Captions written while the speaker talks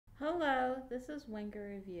Hello, this is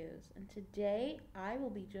Winker Reviews, and today I will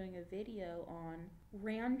be doing a video on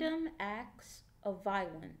random acts of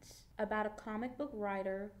violence about a comic book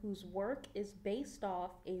writer whose work is based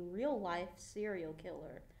off a real-life serial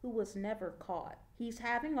killer who was never caught. He's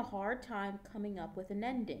having a hard time coming up with an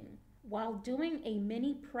ending. While doing a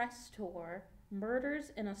mini press tour,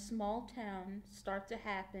 murders in a small town start to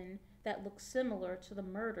happen that look similar to the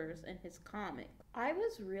murders in his comic. I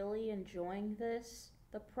was really enjoying this.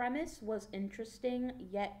 The premise was interesting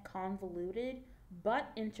yet convoluted, but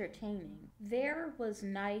entertaining. There was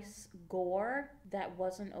nice gore that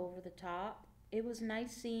wasn't over the top. It was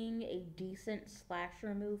nice seeing a decent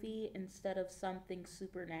slasher movie instead of something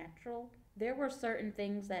supernatural. There were certain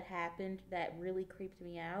things that happened that really creeped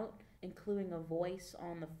me out, including a voice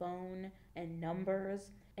on the phone and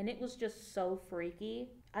numbers, and it was just so freaky.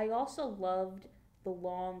 I also loved the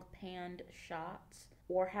long panned shots,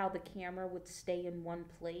 or how the camera would stay in one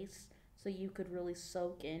place so you could really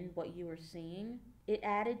soak in what you were seeing. It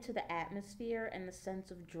added to the atmosphere and the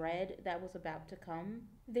sense of dread that was about to come.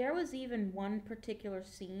 There was even one particular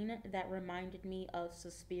scene that reminded me of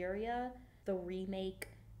Suspiria, the remake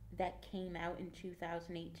that came out in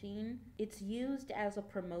 2018. It's used as a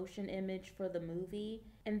promotion image for the movie,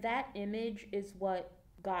 and that image is what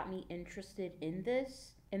got me interested in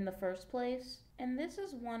this in the first place. And this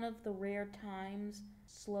is one of the rare times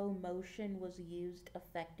slow motion was used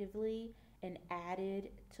effectively and added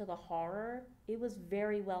to the horror. It was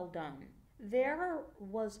very well done. There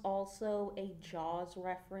was also a Jaws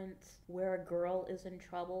reference where a girl is in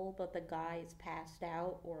trouble but the guy is passed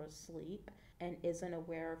out or asleep and isn't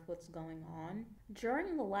aware of what's going on.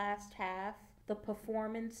 During the last half, the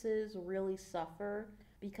performances really suffer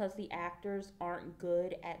because the actors aren't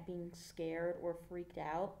good at being scared or freaked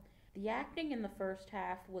out. The acting in the first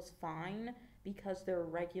half was fine because they're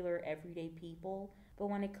regular everyday people, but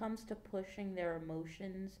when it comes to pushing their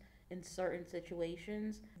emotions in certain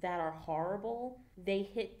situations that are horrible, they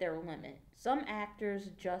hit their limit. Some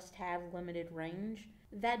actors just have limited range.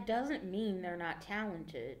 That doesn't mean they're not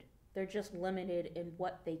talented. They're just limited in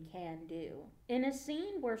what they can do. In a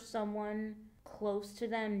scene where someone close to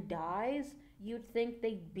them dies, you'd think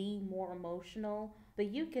they'd be more emotional, but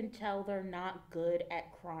you can tell they're not good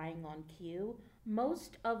at crying on cue.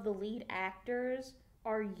 Most of the lead actors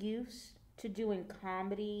are used to doing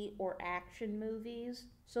comedy or action movies,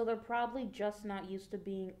 so they're probably just not used to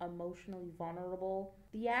being emotionally vulnerable.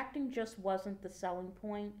 The acting just wasn't the selling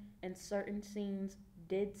point, and certain scenes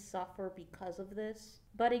did suffer because of this.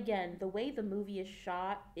 But again, the way the movie is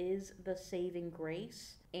shot is the saving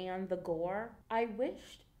grace, and the gore. I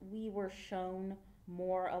wished we were shown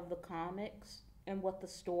more of the comics and what the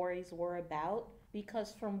stories were about,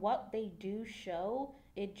 because from what they do show,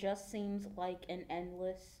 it just seems like an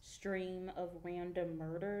endless stream of random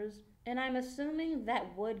murders. And I'm assuming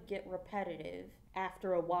that would get repetitive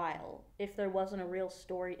after a while if there wasn't a real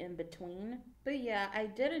story in between. But yeah, I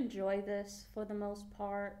did enjoy this for the most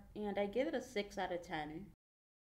part, and I give it a 6 out of 10.